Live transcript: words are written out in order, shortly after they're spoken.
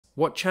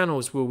What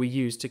channels will we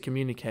use to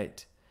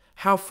communicate?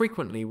 How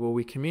frequently will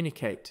we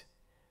communicate?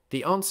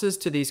 The answers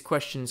to these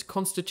questions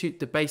constitute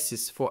the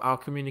basis for our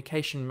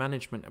communication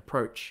management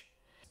approach.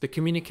 The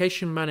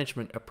communication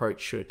management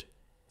approach should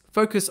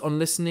focus on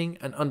listening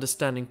and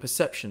understanding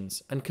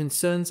perceptions and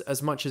concerns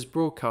as much as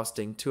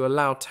broadcasting to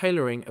allow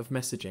tailoring of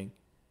messaging.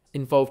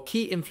 Involve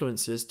key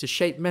influencers to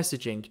shape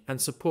messaging and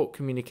support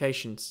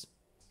communications.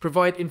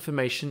 Provide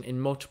information in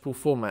multiple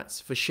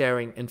formats for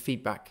sharing and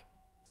feedback.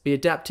 Be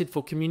adapted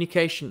for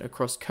communication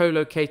across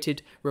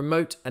co-located,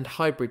 remote, and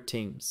hybrid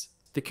teams.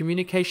 The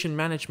communication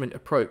management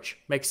approach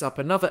makes up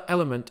another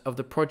element of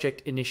the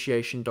project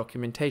initiation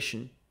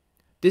documentation.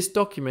 This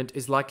document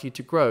is likely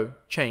to grow,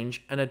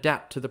 change, and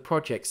adapt to the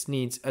project's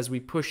needs as we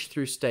push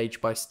through stage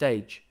by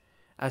stage.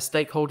 As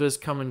stakeholders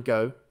come and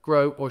go,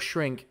 grow or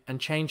shrink, and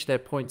change their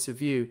points of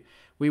view,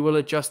 we will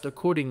adjust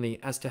accordingly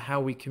as to how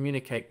we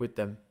communicate with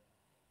them.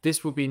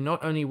 This will be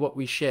not only what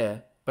we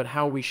share, but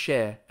how we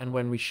share and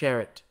when we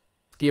share it.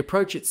 The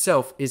approach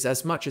itself is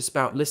as much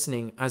about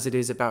listening as it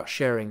is about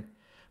sharing.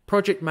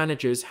 Project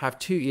managers have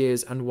 2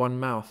 ears and 1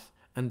 mouth,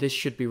 and this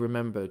should be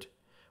remembered.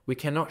 We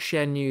cannot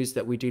share news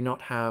that we do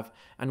not have,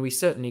 and we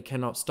certainly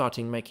cannot start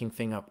making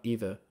things up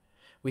either.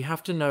 We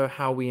have to know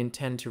how we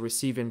intend to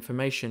receive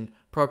information,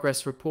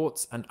 progress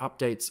reports, and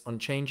updates on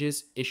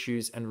changes,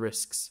 issues, and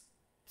risks.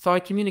 The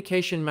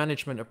communication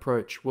management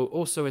approach will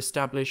also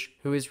establish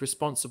who is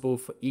responsible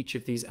for each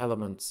of these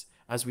elements,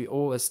 as we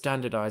all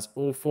standardize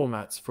all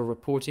formats for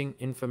reporting,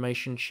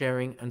 information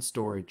sharing, and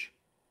storage.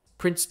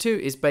 Prince2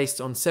 is based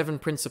on 7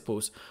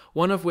 principles,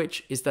 one of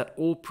which is that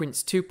all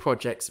Prince2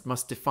 projects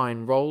must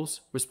define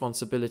roles,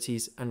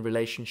 responsibilities, and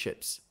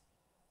relationships.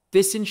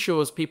 This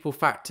ensures people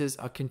factors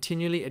are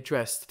continually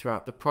addressed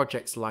throughout the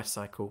project's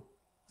lifecycle.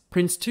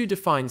 Prince2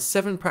 defines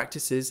 7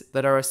 practices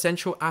that are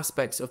essential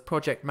aspects of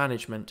project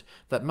management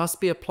that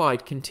must be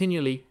applied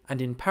continually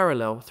and in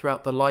parallel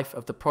throughout the life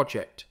of the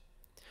project.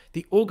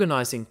 The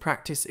organizing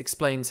practice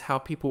explains how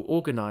people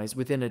organize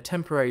within a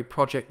temporary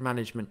project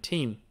management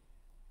team.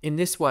 In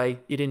this way,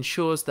 it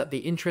ensures that the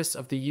interests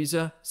of the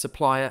user,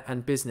 supplier,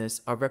 and business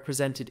are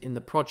represented in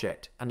the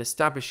project and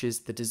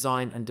establishes the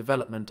design and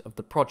development of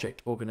the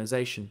project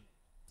organization.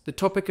 The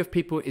topic of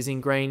people is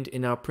ingrained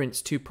in our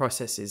Prince2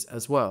 processes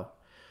as well.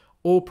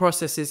 All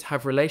processes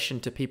have relation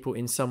to people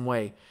in some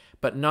way,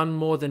 but none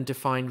more than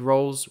defined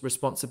roles,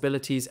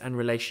 responsibilities, and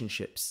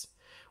relationships.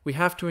 We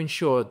have to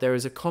ensure there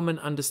is a common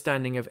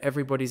understanding of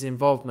everybody's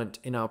involvement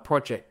in our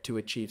project to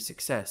achieve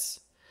success.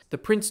 The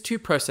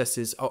Prince2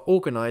 processes are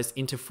organized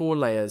into 4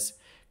 layers: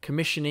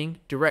 commissioning,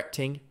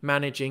 directing,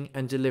 managing,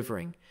 and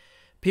delivering.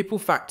 People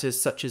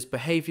factors such as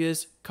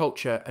behaviors,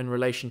 culture, and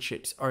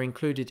relationships are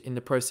included in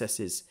the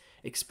processes,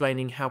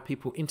 explaining how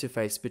people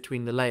interface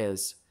between the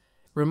layers.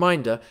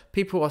 Reminder,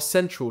 people are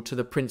central to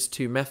the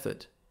Prince2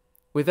 method.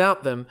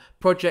 Without them,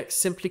 projects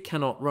simply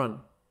cannot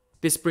run.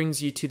 This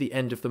brings you to the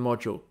end of the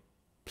module.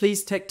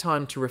 Please take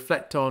time to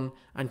reflect on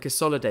and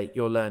consolidate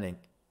your learning.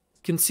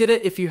 Consider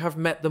if you have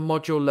met the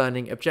module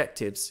learning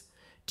objectives.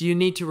 Do you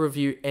need to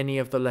review any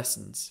of the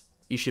lessons?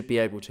 You should be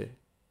able to.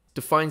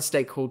 Define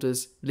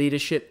stakeholders,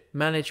 leadership,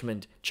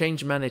 management,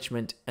 change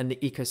management, and the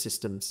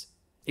ecosystems.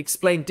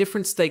 Explain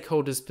different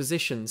stakeholders'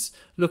 positions,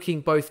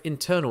 looking both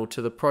internal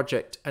to the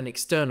project and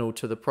external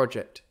to the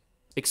project.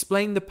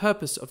 Explain the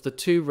purpose of the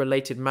 2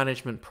 related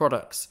management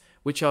products,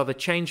 which are the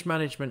change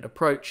management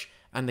approach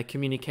and the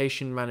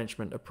communication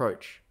management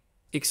approach.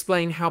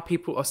 Explain how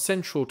people are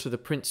central to the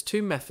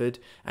Prince2 method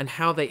and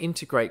how they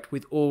integrate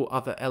with all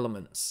other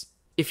elements.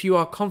 If you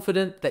are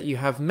confident that you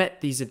have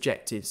met these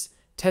objectives,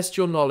 test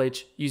your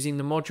knowledge using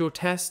the module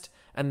test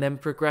and then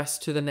progress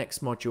to the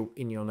next module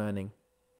in your learning.